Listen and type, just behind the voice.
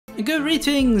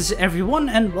Greetings everyone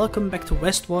and welcome back to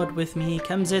Westward with me,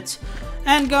 Kemzit.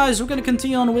 And guys, we're gonna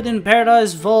continue on within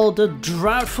Paradise Vault, the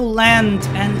droughful land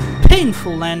and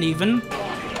painful land even.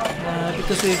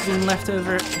 Because we've been left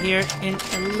over here in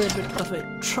a little bit of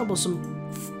a troublesome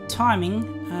timing.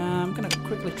 I'm gonna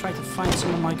quickly try to find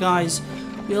some of my guys.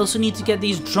 We also need to get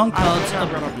these drunkards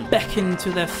back into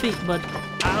their feet, but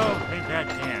I don't think I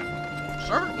can.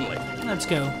 Certainly. Let's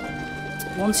go.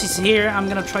 Once he's here, I'm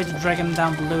gonna try to drag him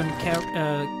down below in the cow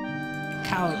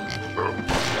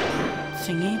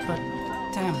thingy, but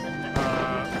damn.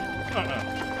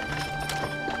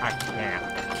 I can't.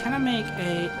 Can I make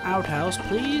a outhouse,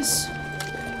 please?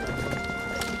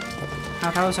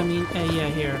 Outhouse, I mean, yeah,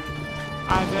 here.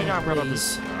 I think I'm gonna be.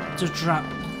 Just drop.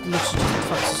 Looks just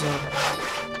fucks us up.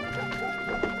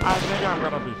 I think I'm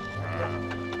gonna be.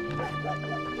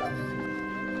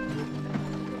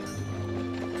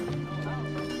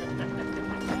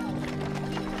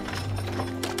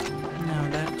 No,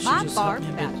 that should My just help bark's me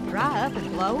a about bit. to dry up and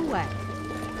blow away.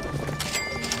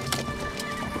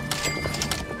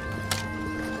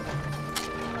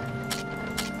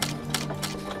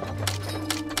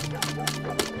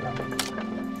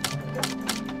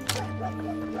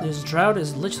 This drought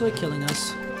is literally killing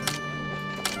us.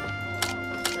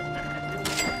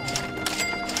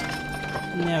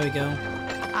 There we go.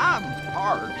 I'm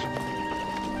parched.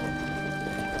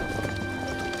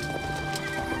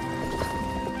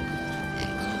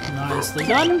 Nicely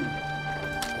done.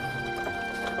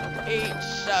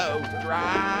 It's so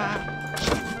dry.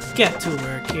 Get to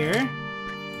work here.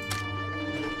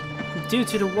 Due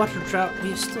to the water drought,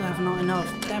 we still have not enough.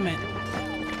 Damn it.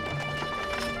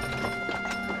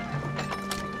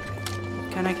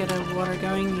 Can I get a water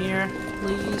going here,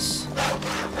 please?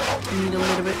 We need a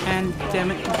little bit, and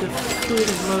damn it, the food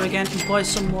is low again. Buy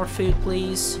some more food,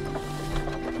 please.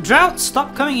 Drought,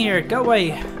 stop coming here. Go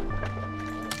away.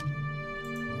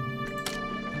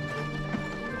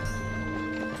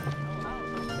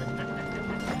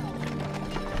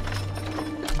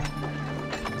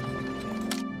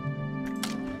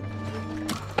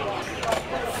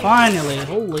 Finally,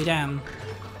 holy damn.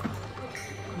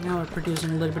 Now we're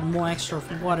producing a little bit more extra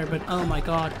of water, but oh my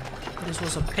god, this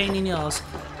was a pain in the ass.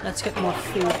 Let's get more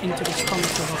food into the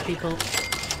stomachs of our people.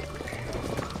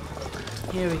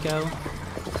 Here we go.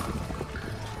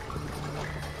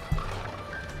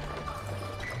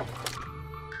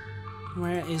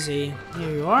 Where is he?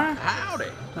 Here you are.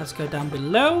 Howdy. Let's go down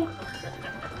below.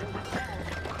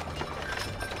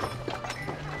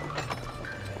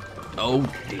 Oh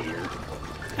dear.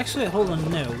 Actually, hold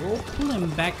on, no. We'll pull him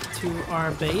back to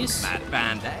our base. Might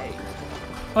find day.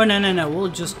 Oh, no. We'll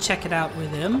just check it out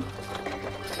with him.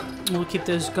 We'll keep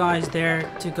those guys there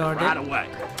to guard Right it. away.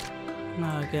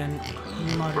 No, again,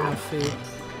 not enough food.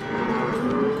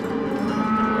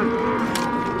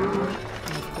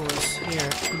 And of course, here,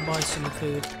 buy some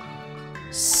food.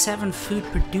 7 food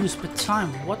produced per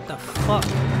time. What the fuck?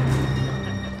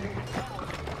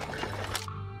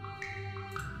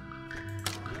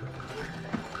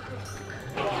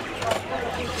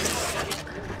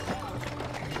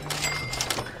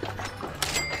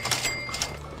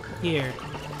 Here.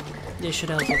 This should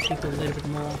help our people a little bit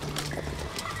more.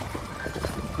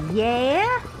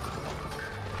 Yeah?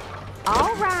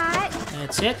 All right.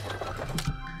 That's it.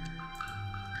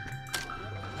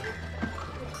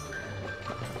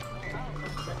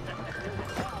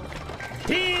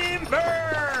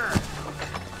 Timber!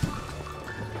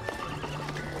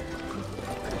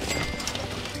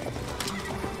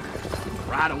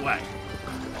 Right away.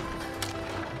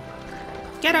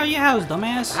 Get out of your house,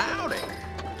 dumbass. Howdy.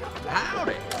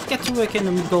 Howdy. Get to work in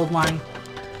the gold mine.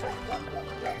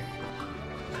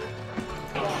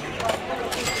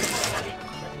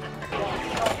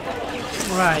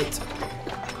 Right.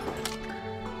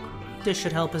 This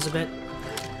should help us a bit.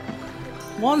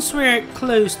 Once we're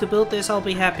close to build this, I'll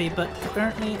be happy, but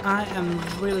currently I am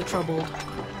really troubled.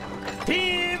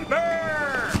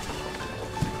 Timber!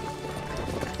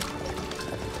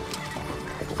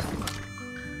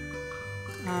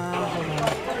 Hold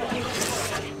on.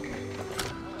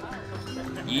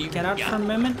 You Get out for a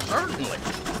moment. Certainly.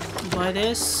 Buy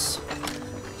this.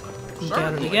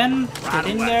 Get it again. Get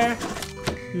in there.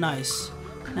 Nice.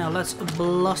 Now let's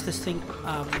blast this thing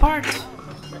apart.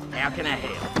 How can I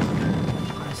help?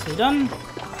 Nicely done.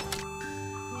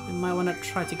 We might want to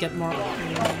try to get more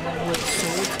wood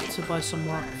sold to buy some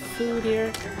more food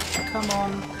here. Come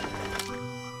on.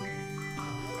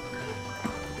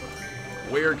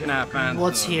 Where can I find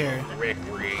What's some here?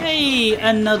 recreation? Hey,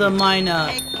 another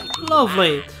miner.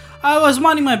 Lovely. I was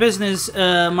minding my business,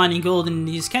 mining gold in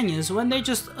these canyons, when they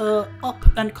just up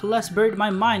and buried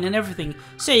my mine and everything.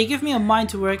 Say, you give me a mine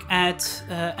to work at,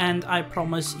 and I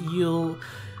promise you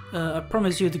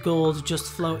the gold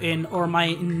just flow in, or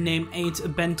my name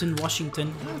ain't Benton,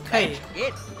 Washington. Okay.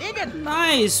 It's digging.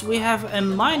 Nice, we have a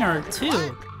miner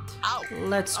too. Oh,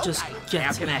 Let's just okay.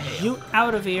 How get can I help? you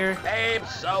out of here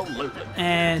Absolutely.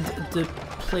 and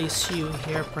place you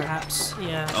here, perhaps.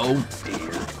 Yeah. Oh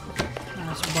dear.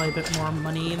 Let's buy a bit more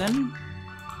money then.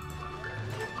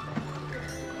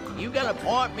 You gonna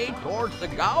point me towards the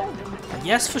gold?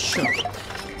 Yes, for sure.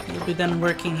 We'll be then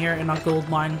working here in our gold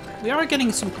mine. We are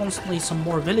getting constantly some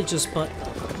more villages, but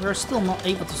we're still not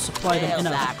able to supply them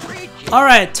enough.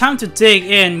 Alright, time to dig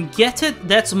in. Get it?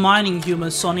 That's mining,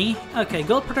 human Sonny. Okay,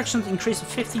 gold production increased to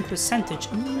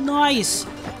 15%. Nice!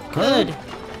 Good.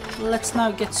 Let's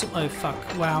now get some... Oh, fuck.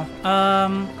 Wow.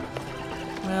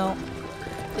 Well,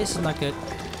 this is not good.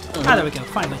 Ah, there we go.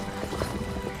 Finally.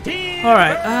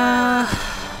 Alright,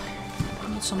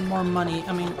 need some more money.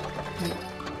 I mean,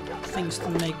 things to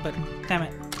make, but damn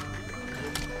it.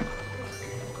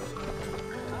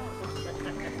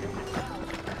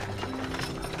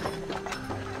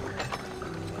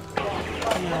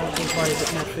 Yeah, I'll just buy a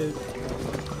bit more food.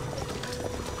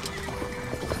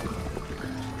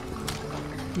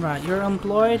 Right, you're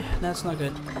employed? That's not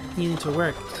good. You need to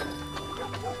work.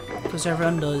 Because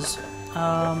everyone does. Here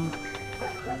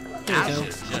we go.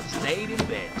 Just stayed in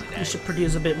bed today. You should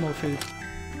produce a bit more food.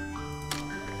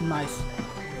 Nice.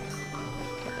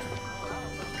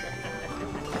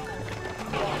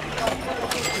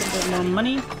 A bit more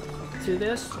money to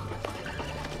this.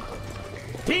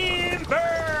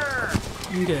 Timber!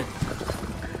 Good.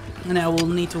 And I will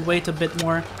need to wait a bit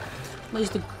more. At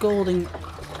least the golding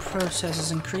process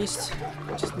is increased.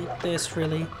 Just need this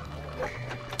really.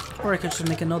 Or I could just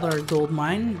make another gold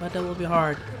mine, but that will be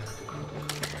hard.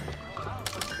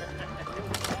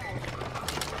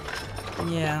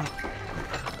 Yeah.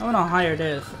 I wanna hire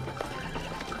this.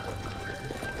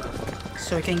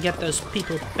 So I can get those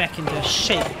people back into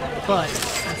shape, but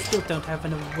I still don't have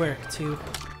enough work to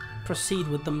proceed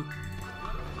with them.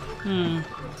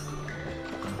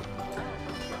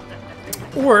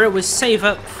 Or we save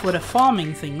up for the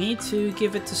farming thingy to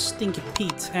give it to Stinky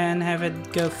Pete and have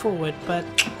it go forward, but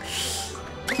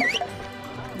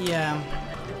yeah.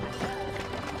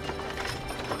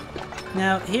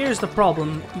 Now here's the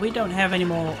problem. We don't have any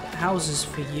more houses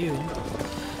for you.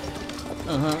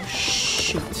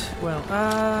 Shoot. Well,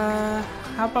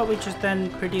 how about we just then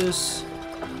produce...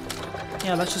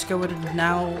 Yeah, let's just go with it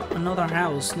now. Another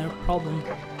house, no problem.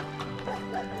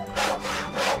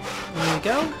 There we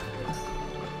go.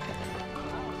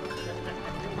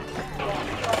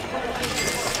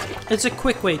 It's a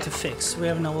quick way to fix. We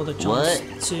have no other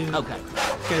chance to go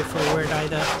forward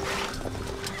either.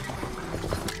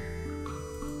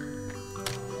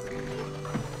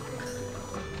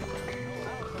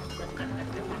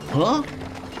 Huh?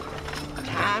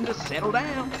 Time to settle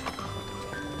down.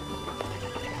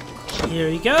 Here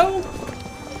you go.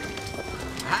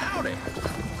 Howdy.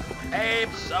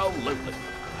 Absolutely.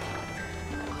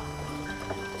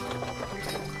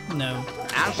 No.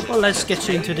 Well, let's get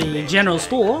you into the general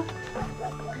store.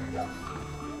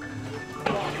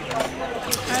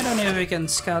 I don't know if we can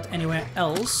scout anywhere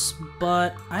else,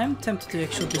 but I am tempted to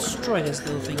actually destroy this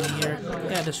little thing here.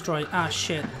 Yeah, destroy. Ah,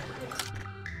 shit.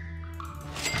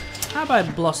 How about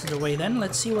I blast it away then?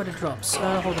 Let's see what it drops.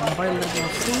 Hold on, buy a little more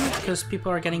food, because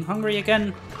people are getting hungry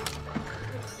again.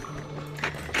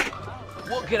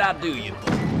 What could I do you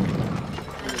for?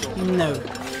 No.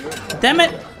 Damn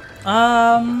it!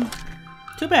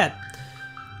 Too bad.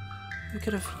 We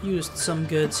could have used some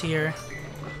goods here.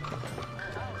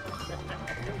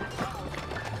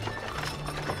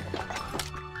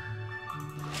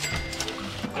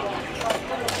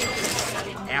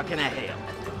 How can I help?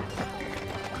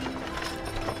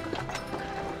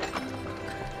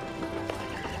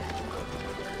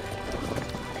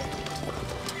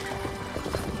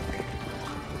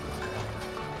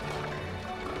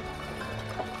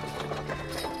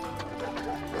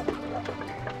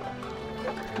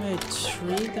 Wait,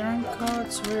 3 darn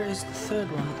cards? Where is the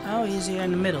third one? Oh, he's here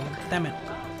in the middle. Damn it.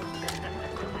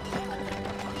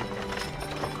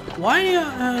 Why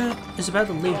is about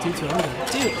to leave due to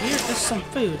hunger? Dude, here is some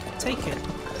food. Take it.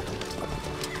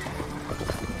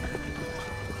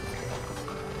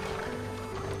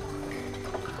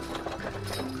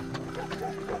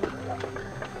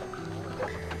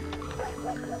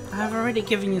 I've already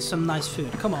given you some nice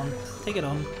food. Come on, take it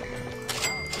on.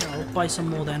 Here, I'll buy some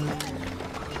more then.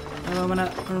 I'm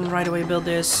gonna right away build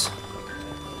this.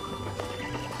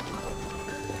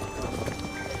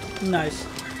 Nice.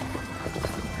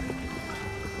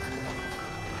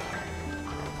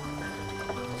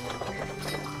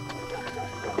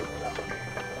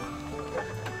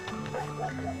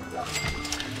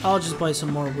 I'll just buy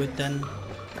some more wood then.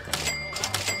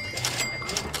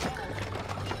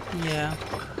 Yeah.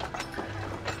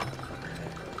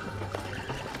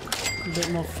 A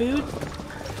bit more food.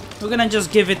 We're gonna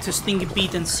just give it to Stinky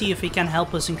Pete and see if he can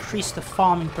help us increase the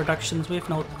farming productions. We have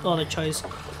no other choice.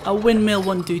 A windmill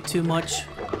won't do too much.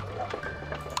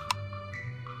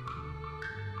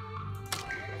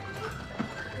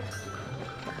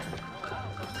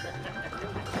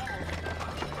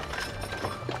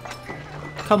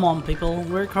 Come on, people.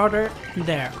 Work harder.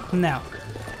 There. Now.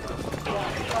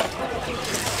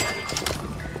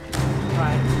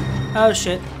 Right. Oh,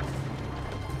 shit.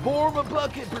 Form a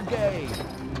bucket brigade.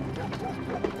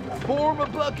 Form a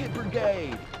bucket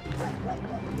brigade.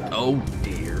 Oh,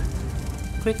 dear.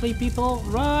 Quickly, people.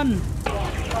 Run.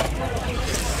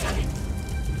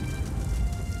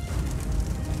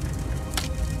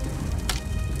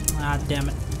 Ah, damn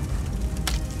it.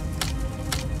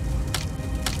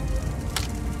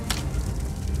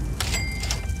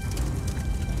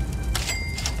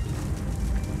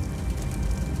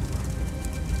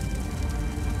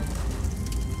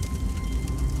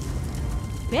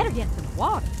 Better get some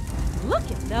water. Look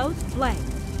at those flames.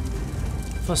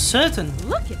 For certain.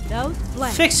 Look at those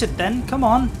flames. Fix it then. Come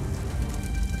on.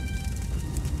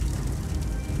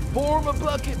 Form a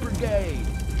bucket brigade.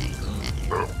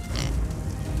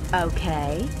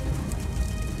 Okay.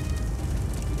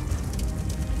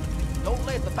 Don't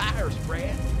let the fire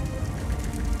spread.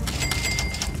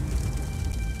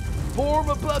 Form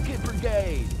a bucket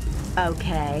brigade.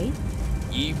 Okay.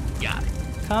 You got it.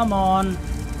 Come on.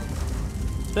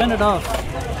 Turn it off.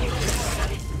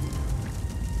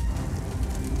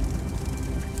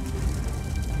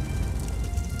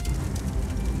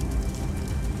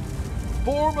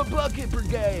 Form a bucket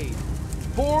brigade.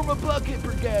 Form a bucket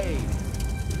brigade.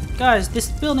 Guys, this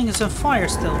building is on fire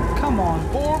still. Come on.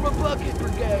 Form a bucket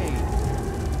brigade.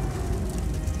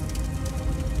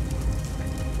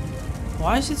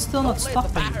 Why is it still not Don't let the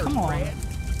stopping? fire Come on. spread.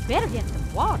 Better get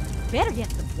some water. Better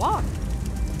get some water.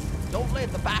 Don't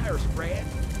let the fire spread.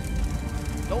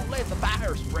 Don't let the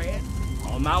fire spread.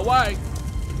 On my way.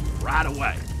 Right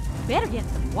away. Better get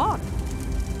some water.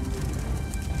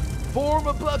 Form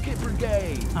a bucket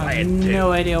brigade. I have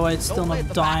no idea why it's still Don't let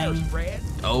not the fire dying. spread.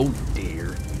 Oh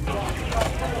dear.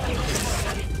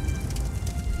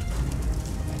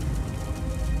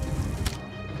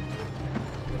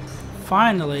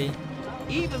 Finally.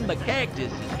 Even the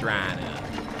cactus is drying up.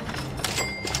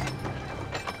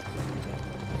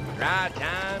 Dry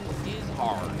time is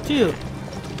hard. Dude.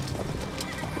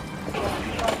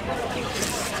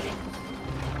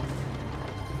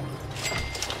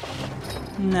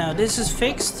 No, this is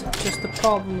fixed. Just the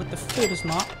problem with the food is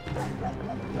not.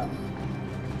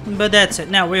 But that's it.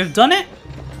 Now we've done it.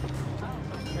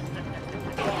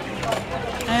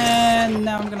 And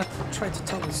now I'm gonna try to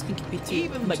tell the Stinky Pete to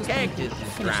Even the just cactus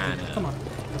is finish drying it. up. Come on.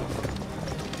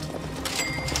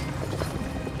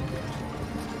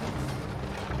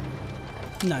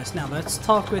 Nice. Now let's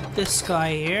talk with this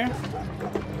guy here.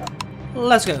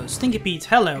 Let's go. Stinky Pete,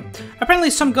 hello. Apparently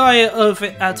some guy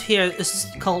out here is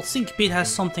called Stinky Pete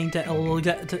has something that will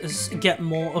get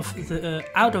more of the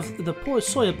out of the poor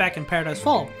soil back in Paradise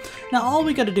Fall. Now all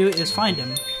we gotta do is find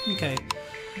him. Okay.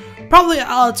 Probably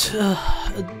out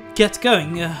get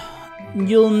going.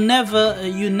 You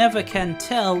never can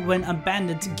tell when a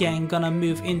bandit gang gonna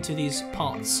move into these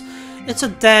parts. It's a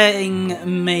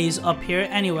dang maze up here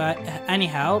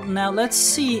anyhow. Now let's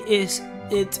see, is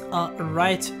it a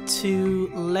right,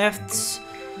 two lefts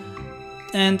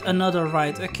and another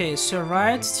right? Okay, so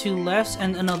right, two lefts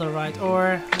and another right,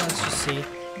 or let's just see.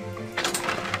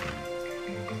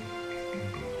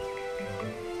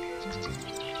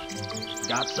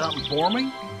 Got something for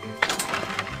me?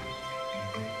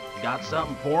 Got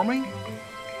something for me?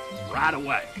 Right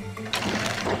away.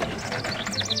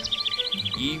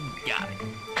 You got it.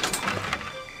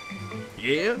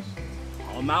 Yes,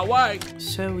 on my way.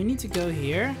 So we need to go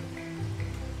here.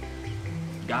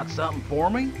 Got something for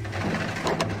me?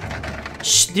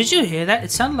 Shh, did you hear that?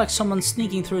 It sounded like someone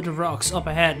sneaking through the rocks up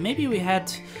ahead. Maybe we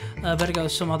had better go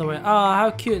some other way. Oh, how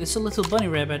cute. It's a little bunny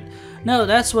rabbit. No,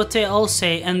 that's what they all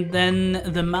say. And then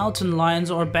the mountain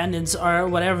lions or bandits or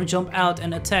whatever jump out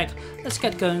and attack. Let's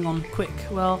get going on quick.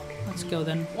 Well, let's go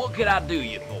then. What could I do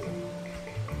you for?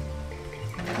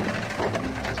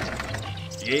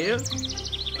 Yes?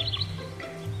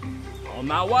 On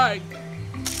my way.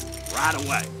 Right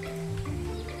away.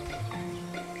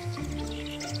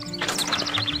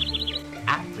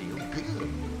 I feel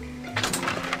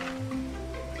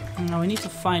No, we need to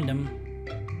find him.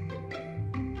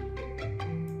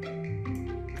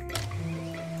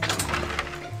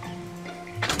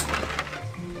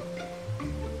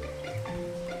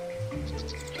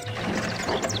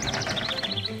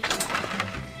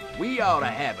 We ought to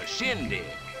have a shindig.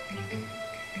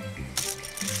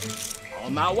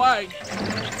 On my way.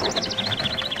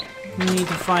 We need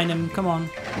to find him. Come on.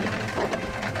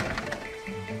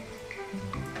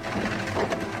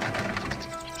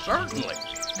 Certainly.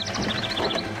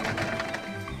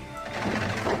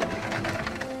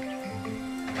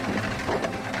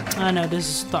 I know this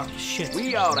is stuck. Shit.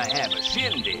 We ought to have a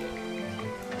shindig.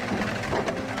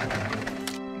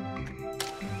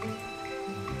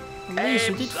 At least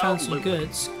we did find some Absolutely.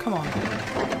 goods. Come on.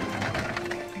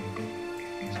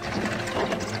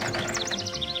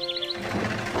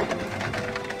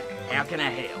 How can I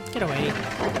help? Get away.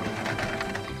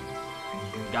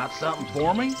 Got something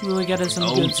for me? Will we get us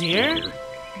some goods here? dear.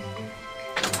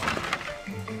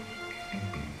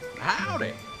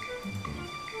 Howdy.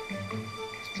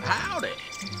 Howdy.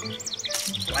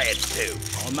 Glad to.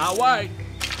 On my way.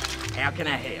 How can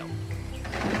I help?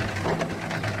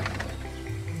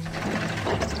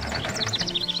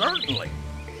 Certainly.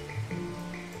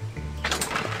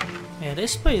 Yeah,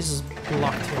 this place is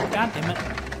blocked here. God damn it.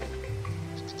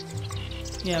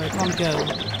 Yeah, we can't go.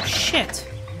 Shit.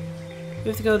 We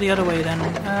have to go the other way then.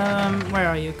 Where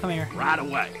are you? Come here. Right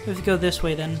away. We have to go this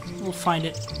way then. We'll find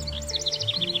it.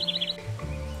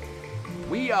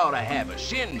 We ought to have a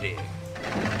shindig.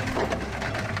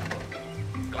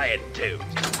 Glad to.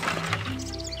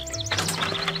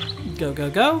 Go, go,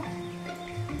 go.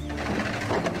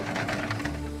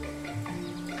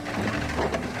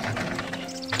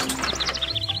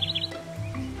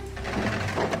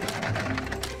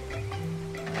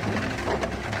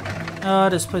 Oh,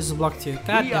 this place is blocked too.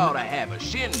 God We ought damn to have a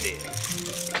shindig. it.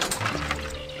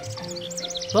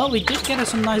 Well, we did get us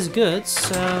some nice goods,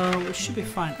 so we should be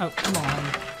fine. Oh, come on.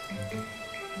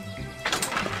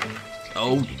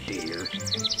 Oh dear.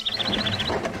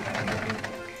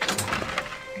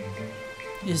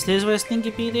 Is this where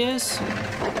Stinky Pete is?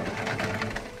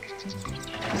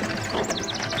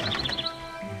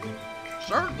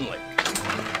 Certainly.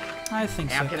 I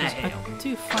think How so. can I 'Cause help?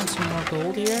 do find some more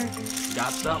gold here.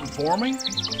 Got something for me?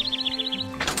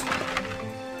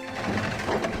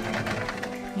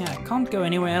 Yeah, I can't go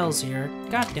anywhere else here.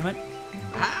 God damn it.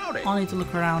 Howdy. I'll need to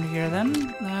look around here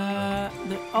then.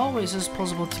 There always is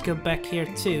possible to go back here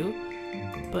too.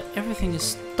 But everything is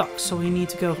stuck, so we need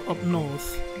to go up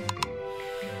north.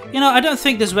 You know, I don't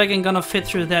think this wagon gonna fit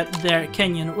through that there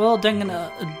canyon. Well, dang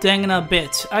a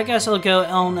bit. I guess I'll go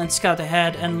on and scout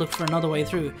ahead and look for another way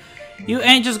through. You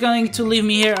ain't just going to leave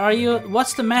me here, are you?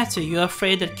 What's the matter? You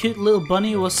afraid that cute little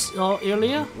bunny was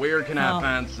earlier? Where can I Oh.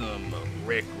 find some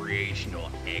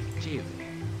recreational activity?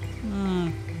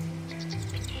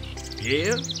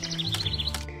 Yeah?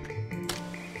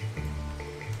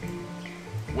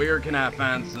 Where can I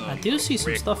find some I do see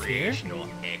some stuff here. recreational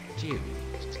activity?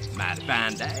 Mighty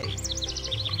fine day.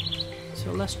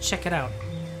 So let's check it out.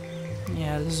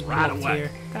 Yeah, this is Right blocked away.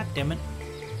 here. God damn it.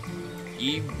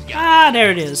 You got Ah,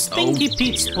 there it is. Stinky Oh,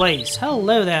 Pete's dear. place.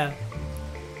 Hello there.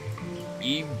 it.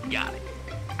 You got it.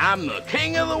 I'm the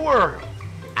king of the world.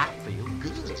 I feel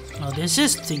good. Well, this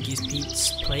is Stinky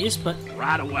Pete's place, but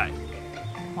Right away.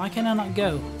 why can I not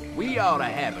go? We ought to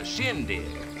have a shindig.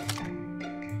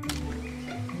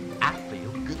 I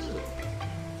feel good.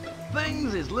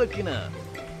 Things is looking up.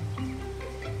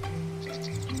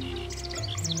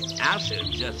 I should have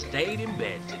just stayed in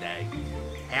bed today.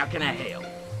 How can I help?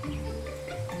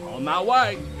 On my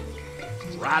way.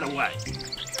 Right away.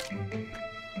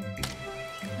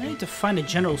 I need to find a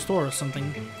general store or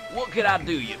something. What could I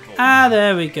do you for? Ah,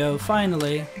 there we go.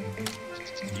 Finally.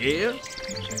 Yeah?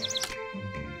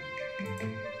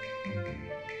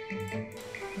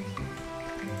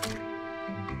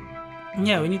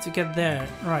 Yeah, we need to get there.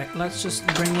 Right, let's just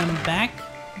bring him back.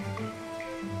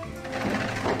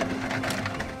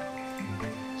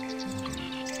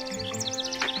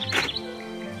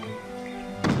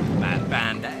 Might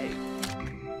fine day.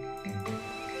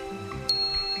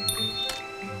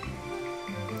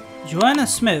 Joanna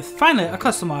Smith. Finally, a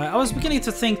customer. I was beginning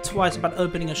to think twice about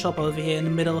opening a shop over here in the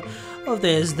middle of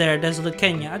this desolate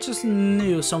canyon. I just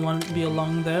knew someone would be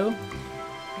along though.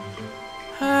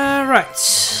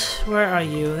 Right. Where are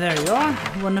you? There you are.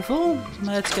 Wonderful.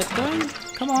 Let's get going.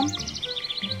 Come on.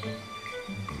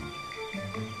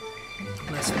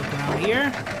 Let's look around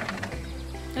here.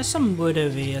 There's some wood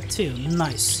over here too.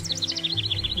 Nice.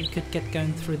 We could get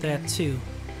going through there too.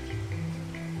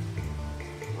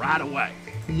 Right away.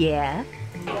 Yeah?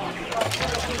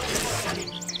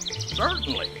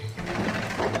 Certainly.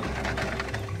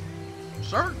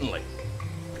 Certainly.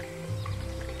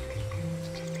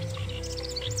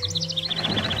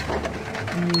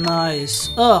 Nice.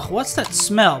 Ugh, what's that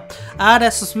smell? Ah,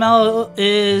 that smell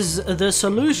is the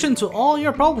solution to all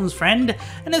your problems, friend.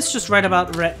 And it's just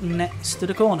right next to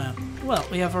the corner. Well,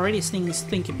 we have already seen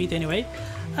Stinky Pete anyway.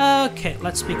 Okay,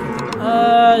 let's speak with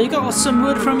him. You got some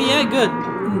wood from me? Yeah,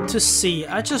 good to see.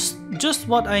 I just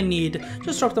what I need.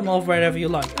 Just drop them off wherever you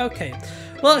like. Okay.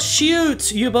 Well,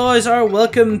 shoot! You boys are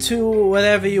welcome to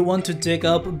whatever you want to dig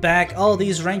up back. All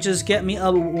these ranges get me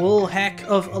a whole heck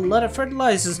of a lot of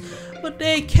fertilizers, but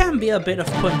they can be a bit of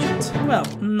pungent. Well,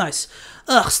 nice.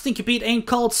 Ugh, Stinky Pete ain't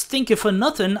called Stinky for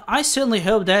nothing. I certainly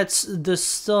hope that the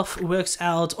stuff works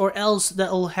out, or else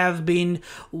that'll have been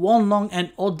one long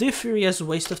and odoriferous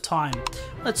waste of time.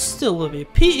 But still will be.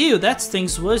 P.U. that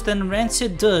stings worse than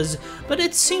rancid does, but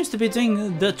it seems to be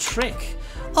doing the trick.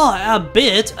 Oh, a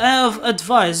bit of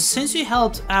advice. Since you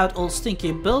helped out old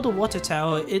Stinky build a water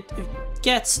tower, it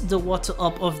gets the water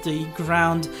up off the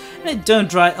ground and it don't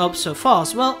dry up so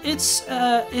fast. Well, it's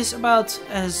about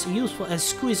as useful as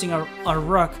squeezing a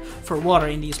rock for water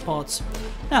in these pots.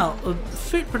 Now,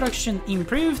 food production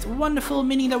improved. Wonderful,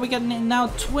 meaning that we get now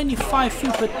 25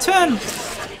 food per turn.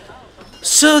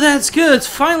 So that's good.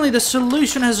 Finally, the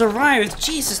solution has arrived.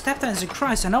 Jesus, that times in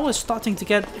Christ. And I was starting to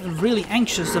get really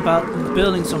anxious about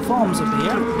building some farms over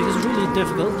here because it's really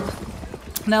difficult.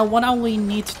 Now, what all we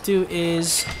need to do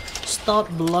is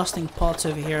start blasting pots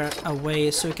over here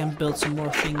away so we can build some more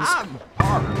things.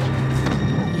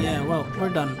 Yeah, well, we're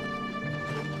done.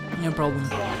 No problem.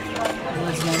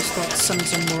 Let's now start sending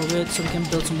some more wood so we can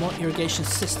build some more irrigation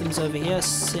systems over here,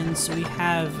 since we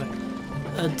have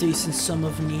a decent sum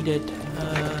of needed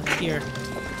here.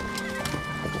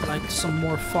 Like some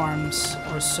more farms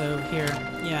or so here.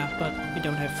 Yeah, but we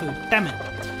don't have food. Damn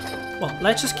it. Well,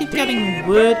 let's just keep getting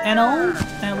wood and all,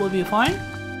 and we'll be fine.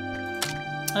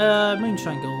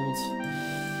 Moonshine gold.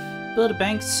 Build a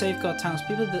bank to safeguard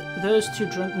townspeople. Those two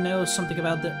drunk know something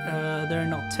about they're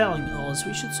not telling us.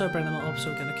 We should sober them up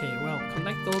so we can. Okay, well,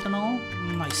 collect gold and all.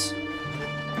 Nice.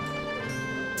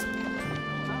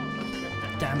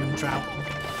 Damn drought.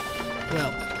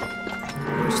 Well,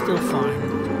 we're still fine.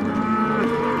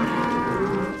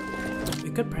 We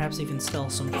could perhaps even sell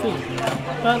some food now,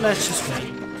 but let's just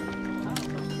wait.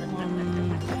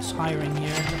 It's hiring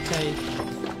here. Okay.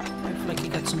 I feel like you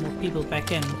got some more people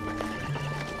back in.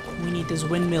 We need this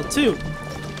windmill too.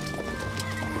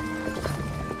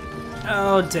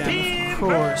 Oh damn, of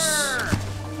course.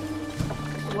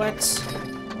 What?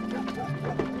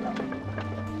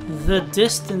 The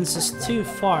distance is too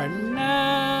far.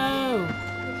 No!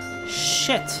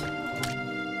 Shit.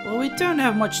 Well, we don't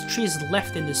have much trees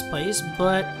left in this place,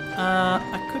 but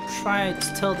I could try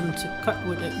to tell them to cut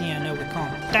wood. Yeah, no, we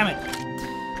can't. Damn it.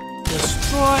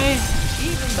 Destroy.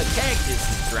 Even the cactus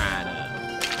is drying up.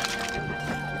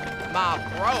 My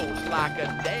throat's like a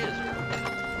desert.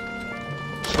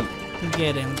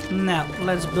 Get him. Now,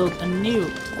 let's build a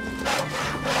new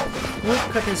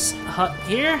woodcutter's hut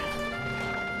here.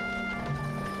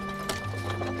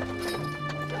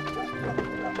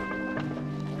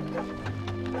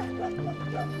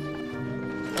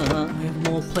 We have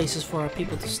more places for our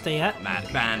people to stay at. Might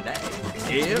find that.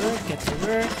 Get to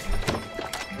work.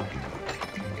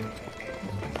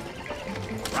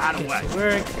 Right away. Get to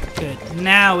work. Good.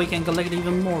 Now we can collect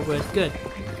even more wood. Good.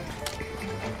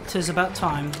 Tis about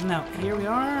time. Now, here we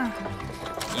are.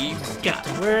 You Get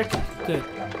to work. Good.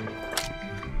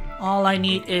 All I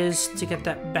need is to get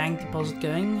that bank deposit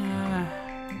going.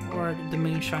 Or the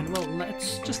moonshine. Well,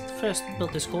 let's just first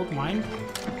build this gold mine.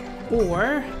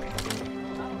 Or...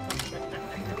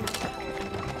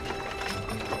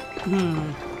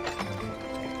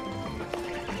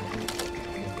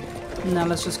 Now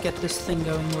let's just get this thing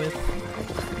going with...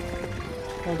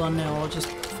 Hold on now, I'll just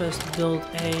first build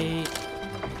a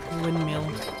windmill.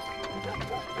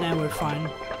 Now we're fine.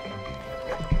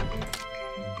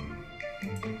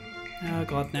 Oh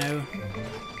god, no.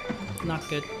 Not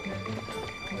good.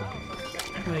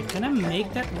 Wait, can I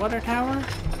make that water tower?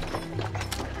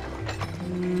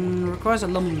 Requires a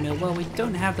lumber mill. Well, we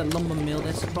don't have that lumber mill,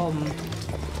 that's the problem.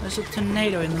 There's a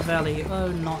tornado in the valley. Oh,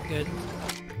 not good.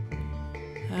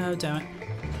 Oh, damn it.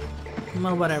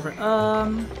 Well, whatever.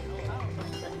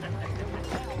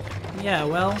 Yeah,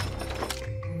 well.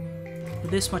 With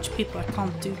this much people, I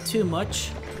can't do too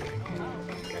much.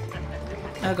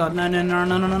 Oh god, no, no, no,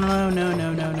 no, no, no, no, no,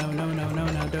 no, no, no, no, no, no,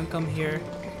 no, don't come here.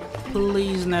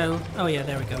 Please, no. Oh yeah,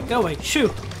 there we go. Go away,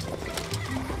 shoot!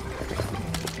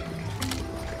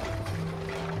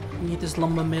 We need this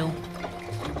lumber mill.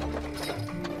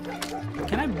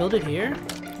 Can I build it here?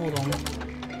 Hold on.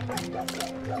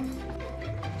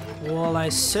 Well, I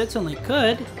certainly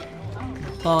could,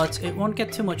 but it won't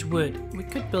get too much wood. We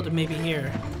could build it maybe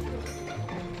here.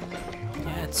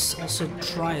 Yeah, it's also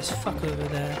dry as fuck over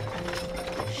there.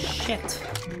 Shit.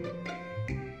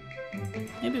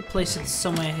 Maybe place it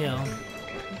somewhere here.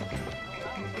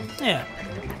 Yeah.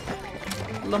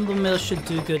 Lumber mill should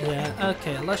do good here.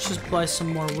 Okay, let's just buy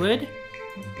some more wood.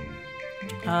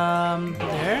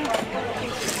 There.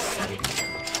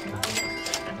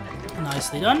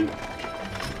 Nicely done.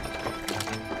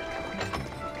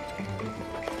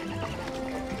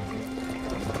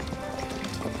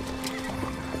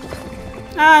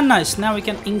 Ah, nice. Now we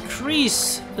can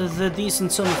increase the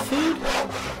decent sum of food.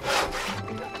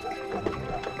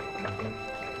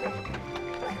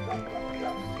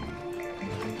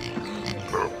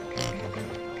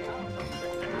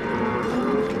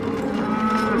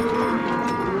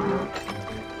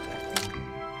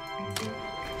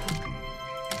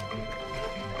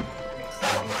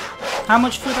 How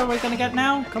much food are we gonna get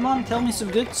now? Come on, tell me some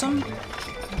good some.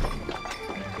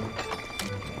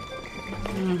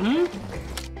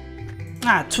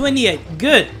 Ah, 28.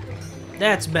 Good.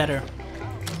 That's better.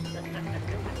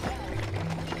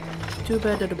 Too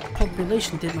bad that the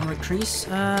population did not increase.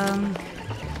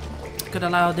 Could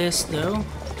allow this though,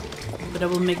 but that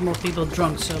will make more people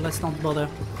drunk, so let's not bother.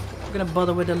 We're gonna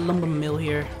bother with the lumber mill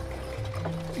here.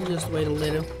 Just wait a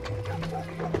little.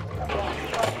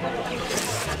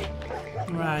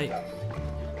 Right.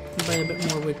 Buy a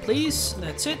bit more wood, please.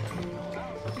 That's it.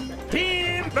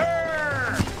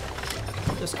 Timber!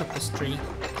 Just cut this tree.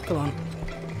 Come on.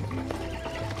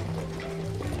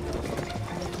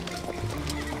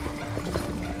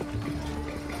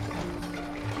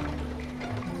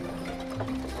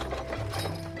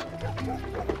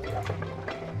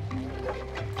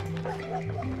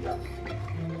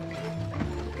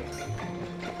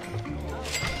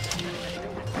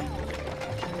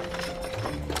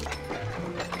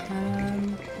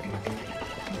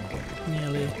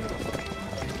 Nearly.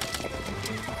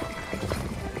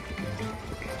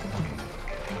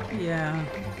 Yeah.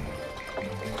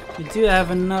 We do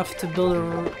have enough to build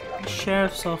a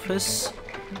sheriff's office,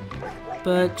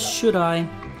 but should I?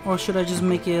 Or should I just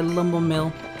make a lumber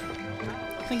mill?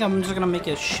 I think I'm just gonna make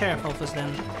a sheriff office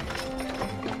then.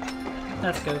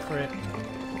 Let's go for it.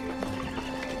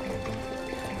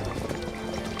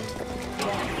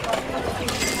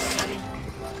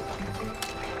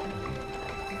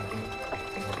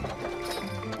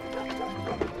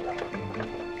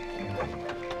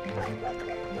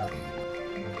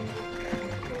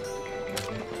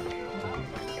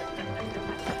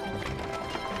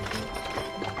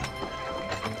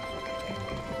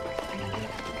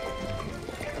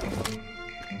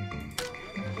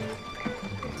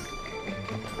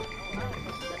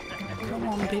 Come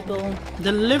on, people.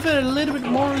 Deliver a little bit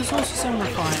more resources and we're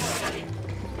fine.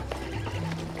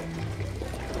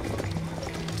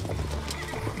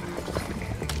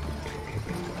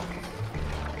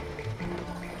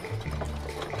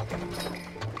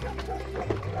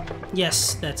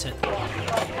 Yes, that's it.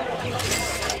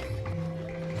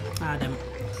 Ah, damn.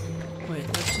 Wait,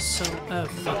 let's just sell. Oh,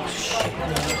 fuck. Shit.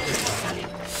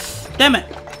 No. Damn it!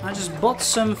 I just bought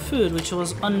some food, which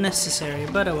was unnecessary,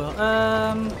 but I will.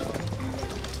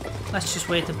 Let's just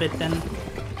wait a bit then.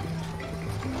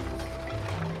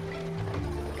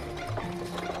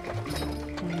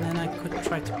 And then I could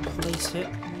try to place it.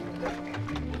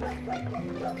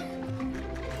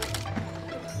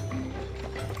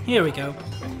 Here we go.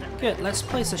 Good, let's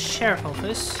place a sheriff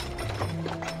office.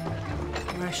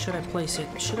 Where should I place it?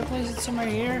 Should I place it somewhere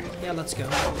here? Yeah, let's go.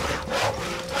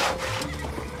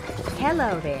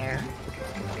 Hello there.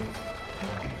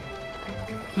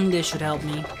 This should help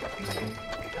me.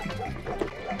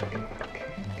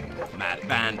 Mighty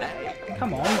fine day.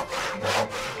 Come on.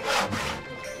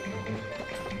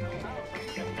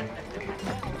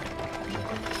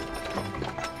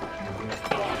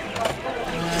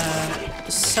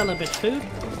 Sell a bit food.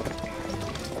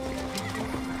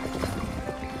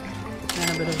 And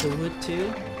a bit of the wood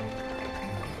too.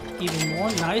 Even more,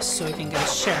 nice, so we can get a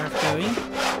sheriff going.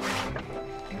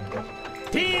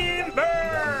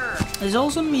 Timber! This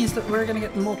also means that we're gonna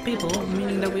get more people,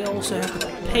 meaning that we also have to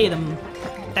pay them.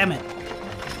 Damn it.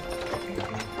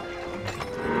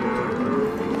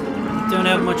 Don't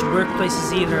have much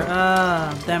workplaces either.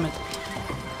 Ah, damn it.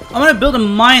 I'm gonna build a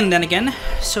mine then again,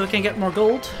 so we can get more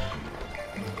gold.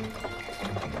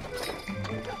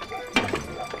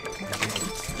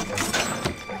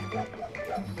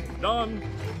 Done.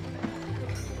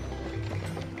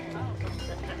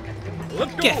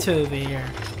 Let's go. Get over here.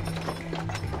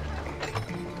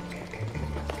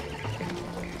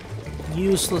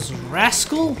 Useless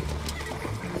rascal.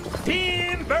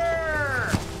 Timber!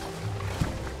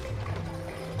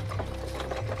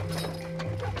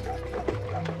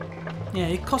 Yeah,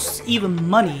 it costs even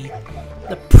money.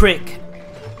 The prick.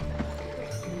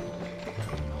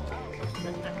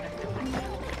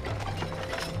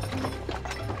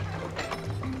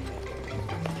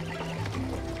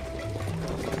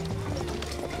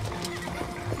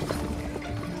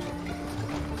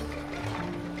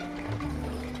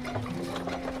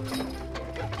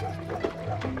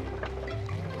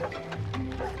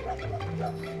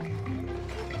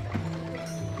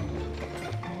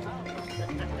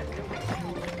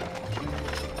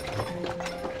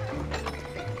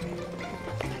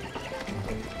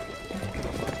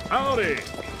 Howdy!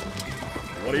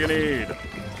 What do you need?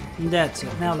 That's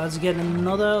it. Now let's get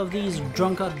another of these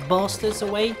drunkard bastards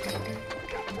away.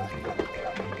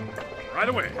 Right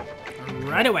away.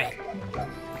 Right away.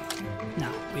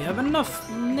 Now, we have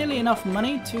enough, nearly enough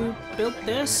money to build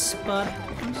this, but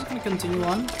I'm just gonna continue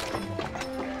on.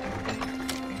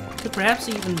 Could perhaps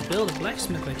even build a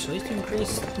blacksmith actually to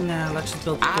increase. Nah, let's just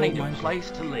build a I gold need a mine. place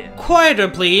to live. Quieter,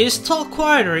 please. Talk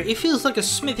quieter. It feels like a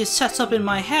smithy set up in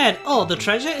my head. Oh, the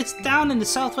treasure? It's down in the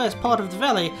southwest part of the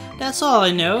valley. That's all I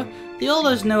know. The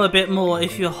others know a bit more.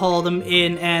 If you haul them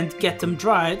in and get them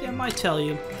dried, they might tell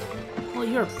you. Well,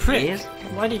 you're a prick. Yes?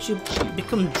 Why did you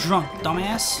become drunk,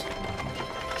 dumbass?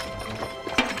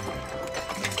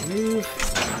 Move.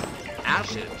 I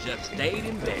should have just stayed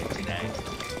in bed today.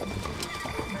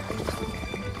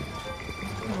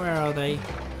 Where are they?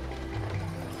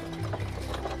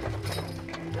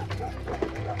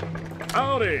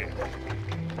 Howdy!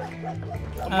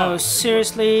 Oh,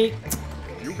 seriously?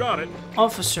 You got it.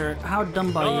 Officer, how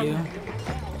dumb are you?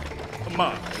 Come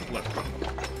on, left.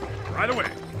 Right away.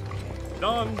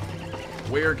 Done.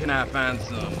 Where can I find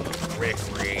some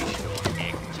recreational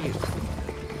activity?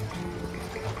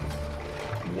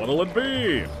 What'll it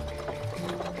be?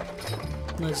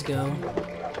 Let's go.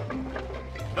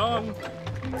 Done.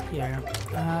 Here.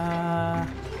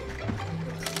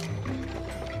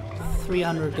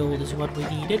 300 gold is what we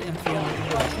needed, and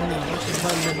 300 wood. No, let's just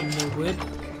buy a little more wood.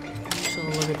 So a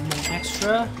little bit more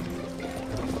extra.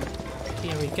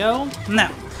 Here we go.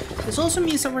 Now, this also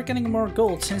means that we're getting more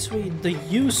gold, since the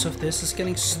use of this is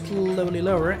getting slowly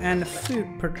lower, and the food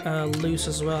loose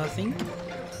as well, I think.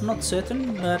 I'm not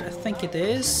certain, but I think it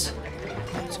is.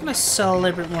 I'm just gonna sell a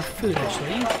little bit more food,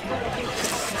 actually.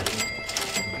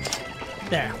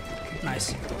 There.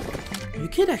 Nice. You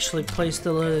could actually place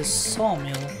the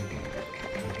sawmill.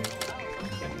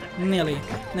 Nearly.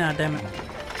 Nah, damn it.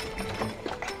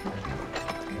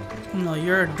 No,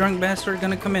 you're a drunk bastard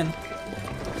gonna come in.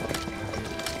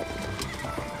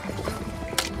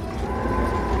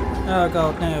 Oh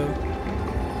god, no.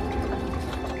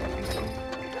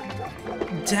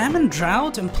 Damn, and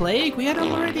drought and plague? We had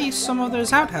already some of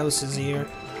those outhouses here.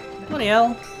 Bloody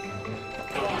hell.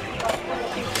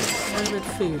 A little bit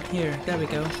of food. Here, there we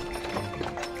go.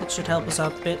 That should help us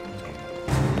out a bit.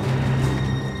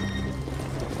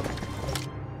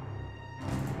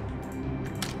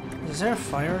 Is there a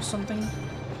fire or something?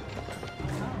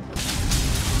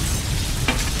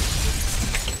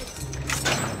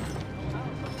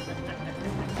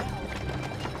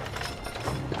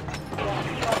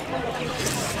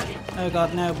 Oh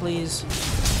god, no, please.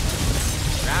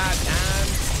 Dry time,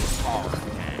 hard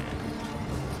time.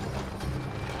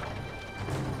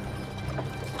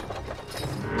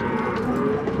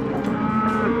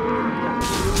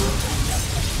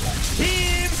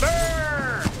 Timber!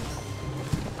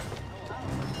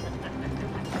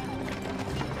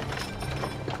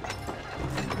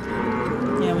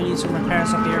 Yeah, we need some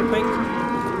repairs up here, quick.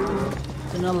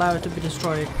 Do not allow it to be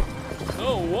destroyed.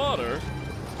 No water,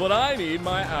 but I need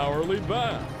my hourly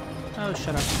bath. Oh,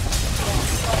 shut up.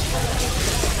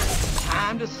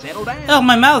 Time to settle down. Oh,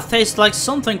 my mouth tastes like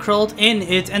something crawled in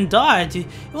it and died. You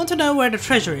want to know where the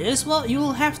treasure is? Well, you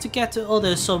will have to get the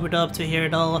others sobered up to hear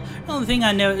it all. The only thing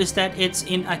I know is that it's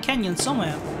in a canyon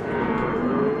somewhere.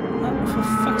 Oh, for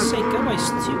fuck's sake, go away,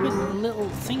 stupid little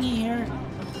thingy here.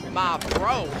 My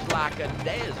throat's like a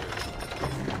desert.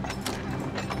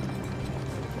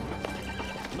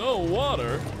 No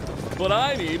water, but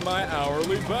I need my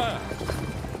hourly bath.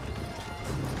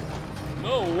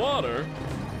 No water,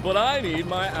 but I need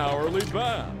my hourly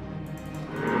bath.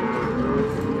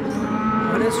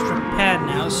 But it's repaired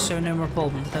now, so no more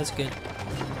problem. That's good.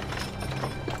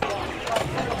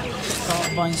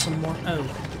 Start buying some more. Oh.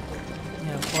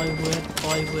 Yeah, buy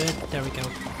wood. There we go.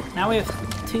 Now we have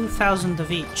 2,000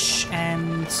 of each,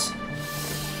 and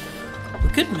we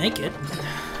could make it.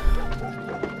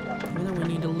 Even though we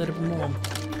need a little bit more.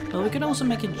 But we could also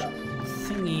make it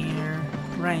thingy here.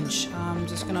 Range. I'm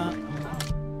just gonna...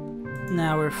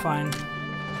 Now we're fine.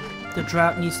 The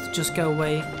drought needs to just go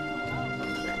away.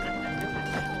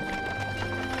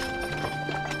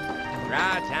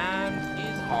 Dry times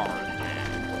is hard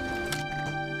times.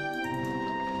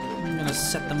 I'm gonna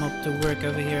set them up to work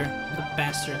over here. The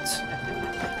bastards.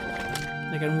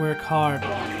 They can work hard.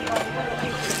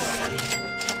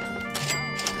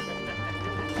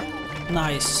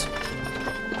 Nice.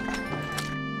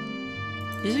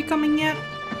 Is he coming yet?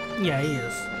 Yeah, he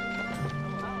is.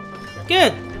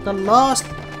 Good! The last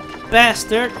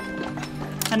bastard.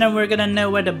 And then we're gonna know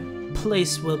where the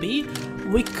place will be.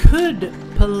 We could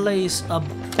place a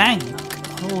bank.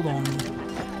 Hold on.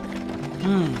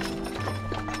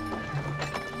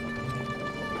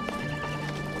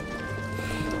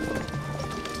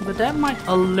 But that might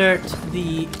alert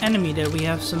the enemy that we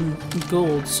have some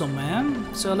gold somewhere.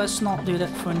 So let's not do that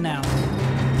for now.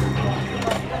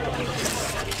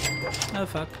 Oh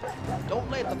fuck. Don't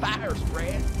let the fire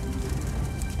spread.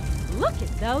 Look at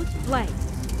those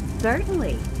flames.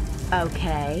 Certainly.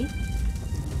 Okay.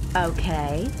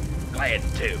 Okay. Glad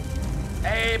to.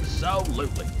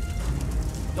 Absolutely.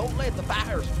 Don't let the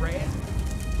fire spread.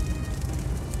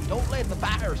 Don't let the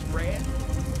fire spread.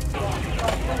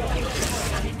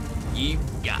 You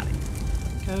got it.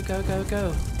 Go, go, go,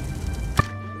 go.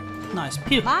 Nice.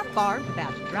 Pew. My farm's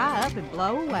about to dry up and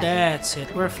blow away. That's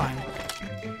it. We're fine.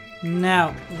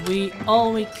 Now,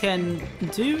 all we can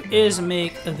do is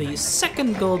make the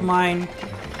second gold mine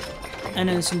and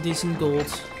then some decent gold.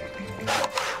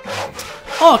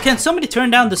 Oh, can somebody turn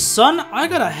down the sun? I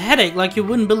got a headache like you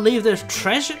wouldn't believe. There's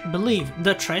treasure. Believe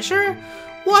the treasure?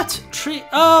 What?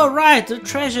 Oh, right, the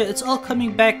treasure. It's all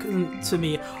coming back to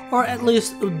me, or at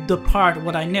least the part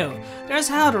what I know. There's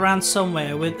a house around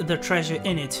somewhere with the treasure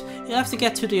in it. You have to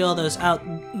get to the others out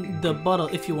the bottle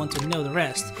if you want to know the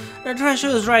rest. The treasure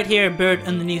is right here, buried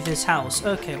underneath this house.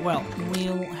 Okay, well,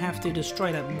 we'll have to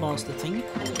destroy that bastard thing.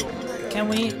 Can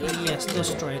we? Yes,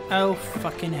 destroy it. Oh,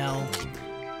 fucking hell.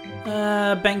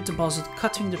 Bank deposit,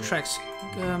 cutting the tracks.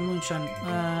 Moonshine.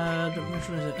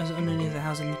 Is underneath the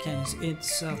house in the canyons.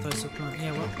 It's southwest of Plymouth.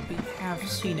 Yeah, well, we have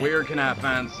seen it. Where can I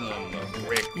find some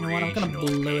You know what? I'm gonna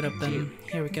blow it up then.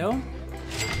 Here we go.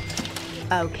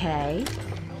 Okay.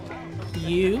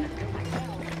 You,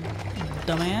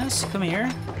 dumbass, come here.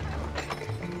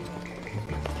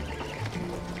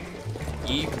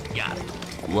 You got it.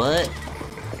 What?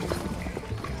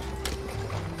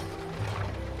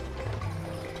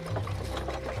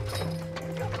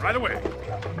 Right away.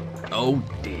 Oh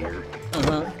dear.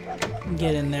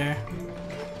 Get in there.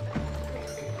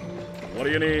 What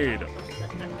do you need?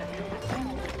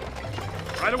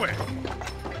 Right away.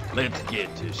 Let's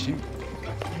get to shooting.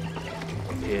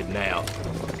 Heading out.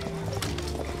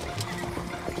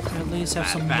 At least have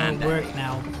some more work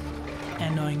now.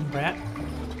 Annoying brat.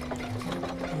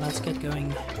 Let's get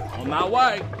going. On my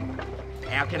way.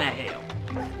 How can I help?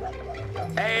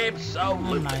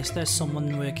 Absolutely. Oh, nice. There's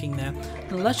someone working there.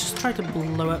 Let's just try to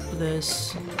blow up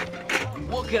this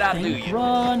What could I do? thing. You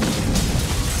Run! yeah?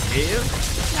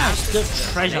 That's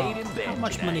the treasure. Stayed in bed How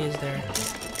much today. money is there?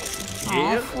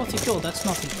 Yeah. Oh, 40 gold. That's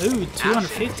nothing. Ooh,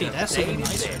 250. That's even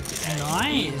nicer.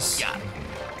 Nice. Got it.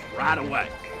 Right away.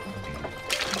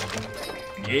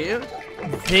 Yeah?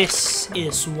 This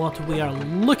is what we are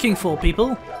looking for,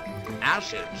 people. I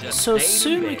should just So stayed in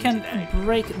soon we bed can today.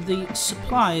 break the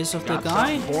supplies of the Got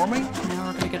guy. something for me? Now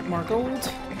we're gonna get more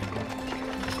gold.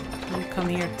 You come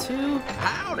here too.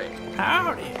 Howdy.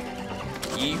 Howdy.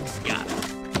 You got it.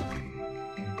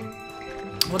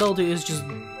 What I'll do is just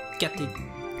get the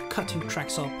cutting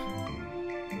tracks up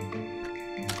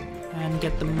and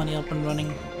get the money up and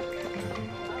running.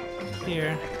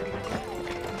 Here.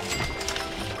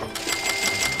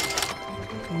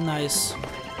 Nice.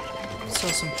 Sell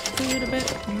some food a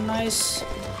bit. Nice.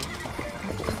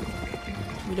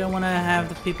 We don't want to have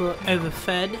the people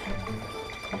overfed.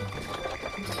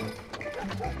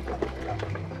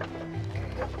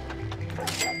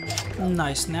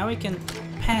 Nice. Now we can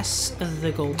pass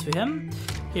the gold to him.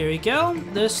 Here we go.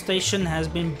 The station has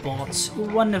been bought.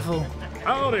 Wonderful.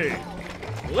 Howdy.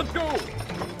 Let's go.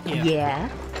 Yeah.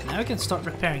 Now we can start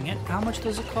repairing it. How much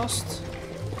does it cost?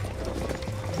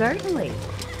 Certainly.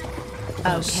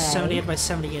 Oh, Okay. 78 by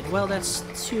 78. Well, that's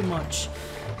too much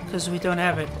because we don't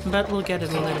have it, but we'll get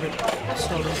it a little bit.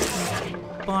 So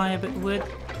we'll buy a bit of wood.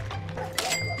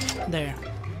 There.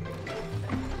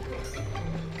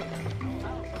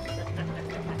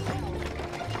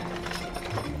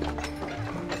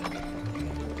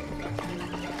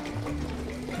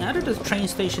 Now that the train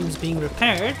station is being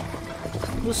repaired,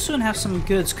 we'll soon have some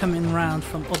goods coming around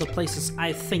from other places,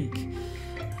 I think.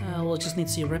 We'll just need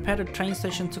to see. Repair the train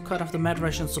station to cut off the mad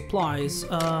ration supplies.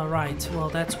 Right. Well,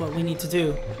 that's what we need to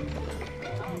do.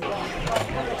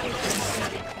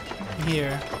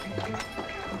 Here.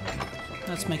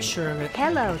 Let's make sure of it.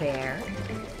 Hello there.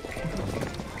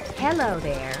 Hello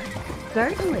there.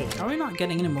 Certainly. Are we not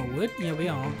getting any more wood? Yeah, we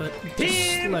are, but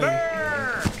just slow.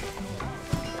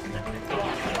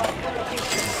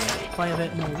 Quite a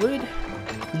bit more wood.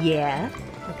 Yeah.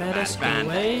 Prepare this, go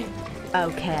away.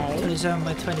 Okay. 27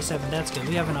 by 27, that's good.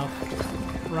 We have enough.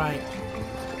 Right.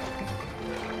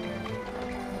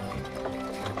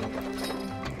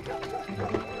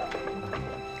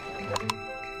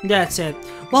 That's it.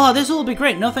 Wow, this will be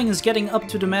great. Nothing is getting up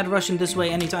to the Mad Russian this way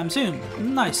anytime soon.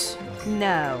 Nice.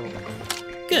 No.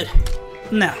 Good.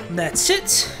 Now, that's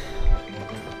it.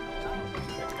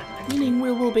 Meaning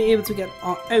we will be able to get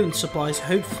our own supplies,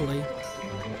 hopefully.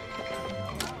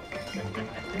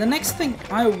 The next thing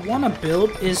I want to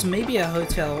build is maybe a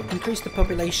hotel. Increase the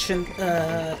population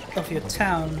of your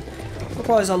town.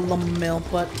 Requires a lumber mill,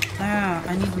 but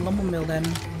I need a lumber mill then.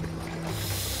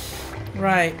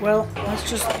 Right, well, let's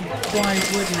just buy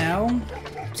wood now,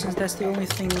 since that's the only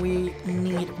thing we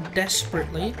need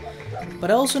desperately.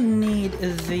 But I also need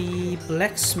the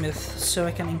blacksmith, so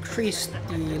I can increase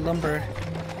the lumber.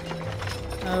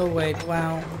 Oh wait,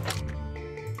 wow.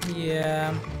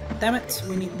 Yeah, damn it,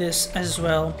 we need this as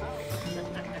well.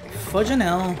 Fudging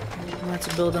hell.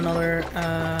 Let's build another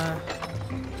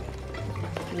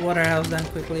waterhouse then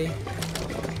quickly.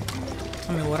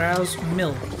 I mean, waterhouse,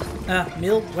 mill.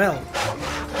 Mill, well.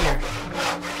 Here.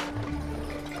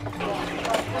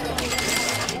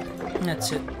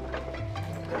 That's it.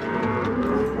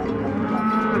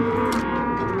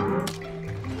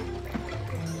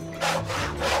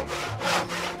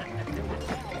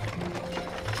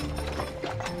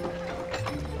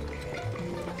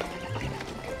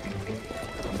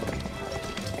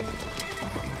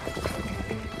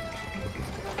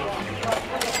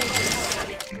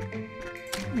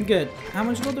 Good. How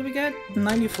much gold do we get?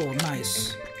 94.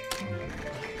 Nice.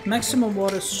 Maximum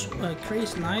water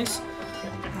increase. Nice.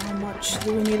 How much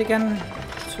do we need again?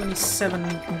 27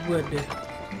 wood.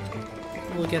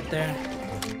 We'll get there.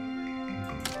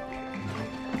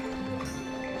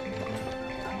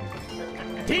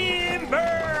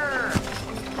 Timber!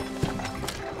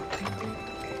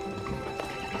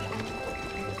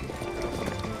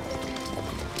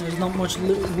 There's not much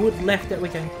wood left that we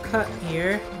can cut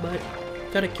here, but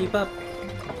gotta keep up.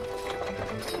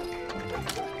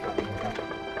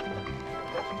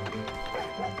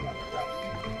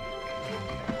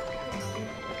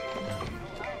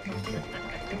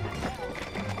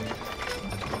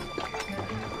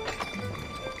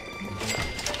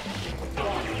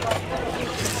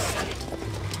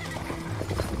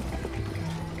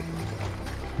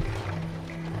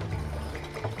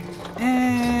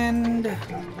 And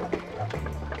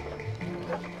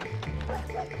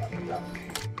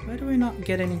why do we not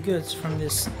get any goods from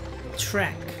this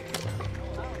track?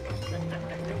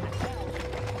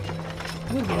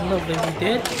 Would be lovely if we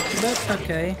did, but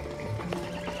okay.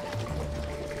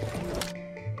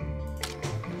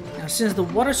 Now, since the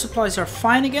water supplies are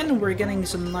fine again, we're getting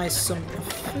some nice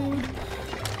food.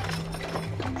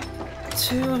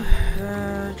 Two,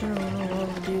 general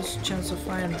reduce chance of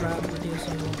fire and drought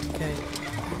reducing. Okay.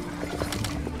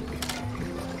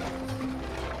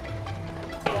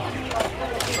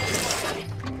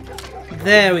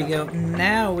 There we go.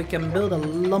 Now we can build a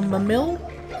lumber mill,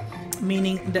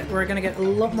 meaning that we're gonna get a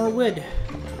lot more wood.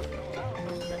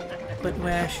 But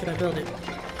where should I build it?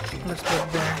 Let's build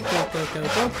there. Go, go, go,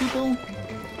 go, people.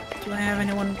 Do I have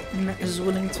anyone that is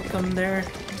willing to come there?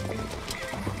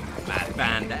 Might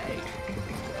fine day.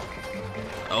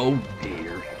 Oh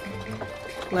dear.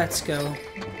 Let's go.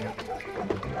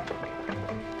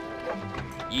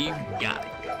 You got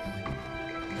it.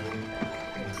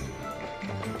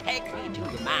 Take me to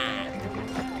the mine.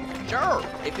 Sure,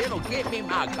 if it'll get me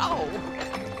my gold.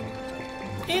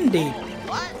 Indeed.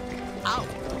 What? Oh,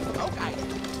 okay.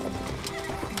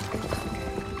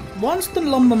 Once the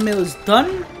lumber mill is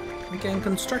done, we can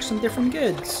construct some different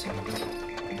goods.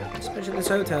 Especially this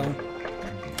hotel.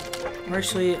 Or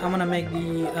actually, I'm gonna make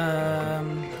the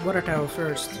water tower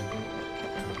first.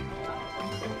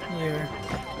 Here.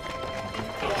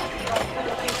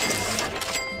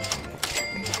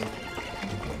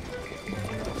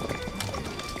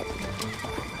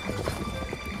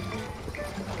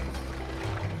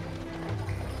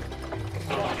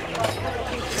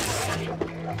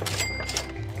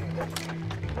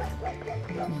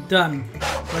 Done.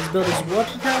 Let's build this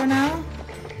water tower now.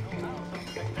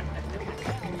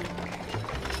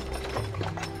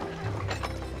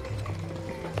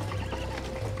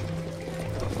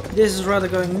 this is rather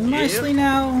going nicely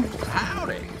now.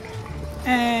 Howdy.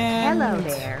 And Hello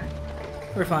there.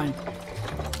 we're fine.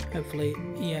 Hopefully,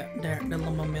 yeah, there, the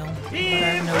lumber mill. But I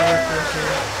have no workers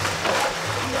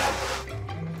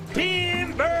here.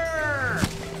 Timber!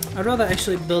 I'd rather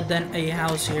actually build then a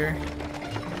house here.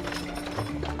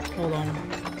 Hold on.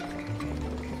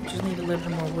 Just need a little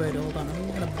bit more wood. Hold on,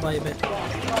 I'm gonna buy a bit.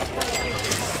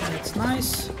 That's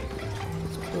nice.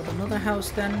 Let's build another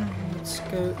house then. Let's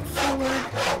go forward.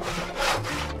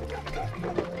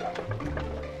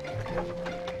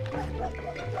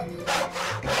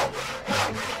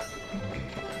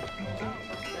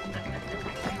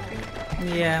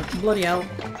 Yeah, bloody hell.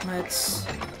 Let's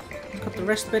cut the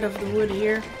rest bit of the wood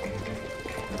here.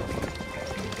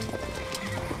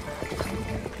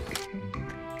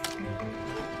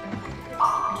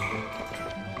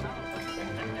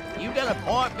 You gonna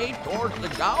point me towards the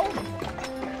goal?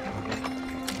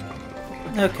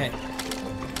 Okay.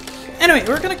 Anyway,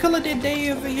 we're gonna call it a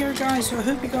day over here, guys. So I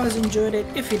hope you guys enjoyed it.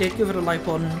 If you did, give it a like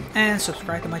button and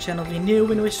subscribe to my channel if you're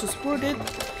new and wish to support it.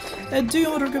 Do you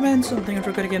want to recommend something if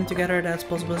we're gonna get together? That's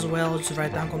possible as well. Just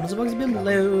write down comments box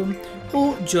below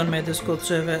or join my Discord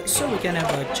server so we can have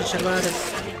a chit chat about it.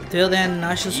 Till then,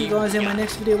 I shall see you guys in my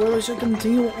next video where we shall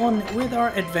continue on with our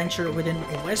adventure within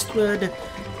Westward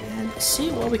and see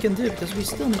what we can do, because we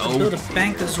still need to build a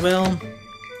bank as well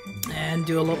and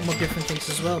do a lot more different things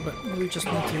as well, but we just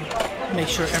need to make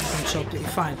sure everything's absolutely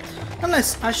fine.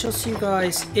 Unless I shall see you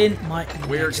guys in my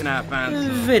Where next can I find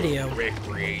some video.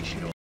 recreational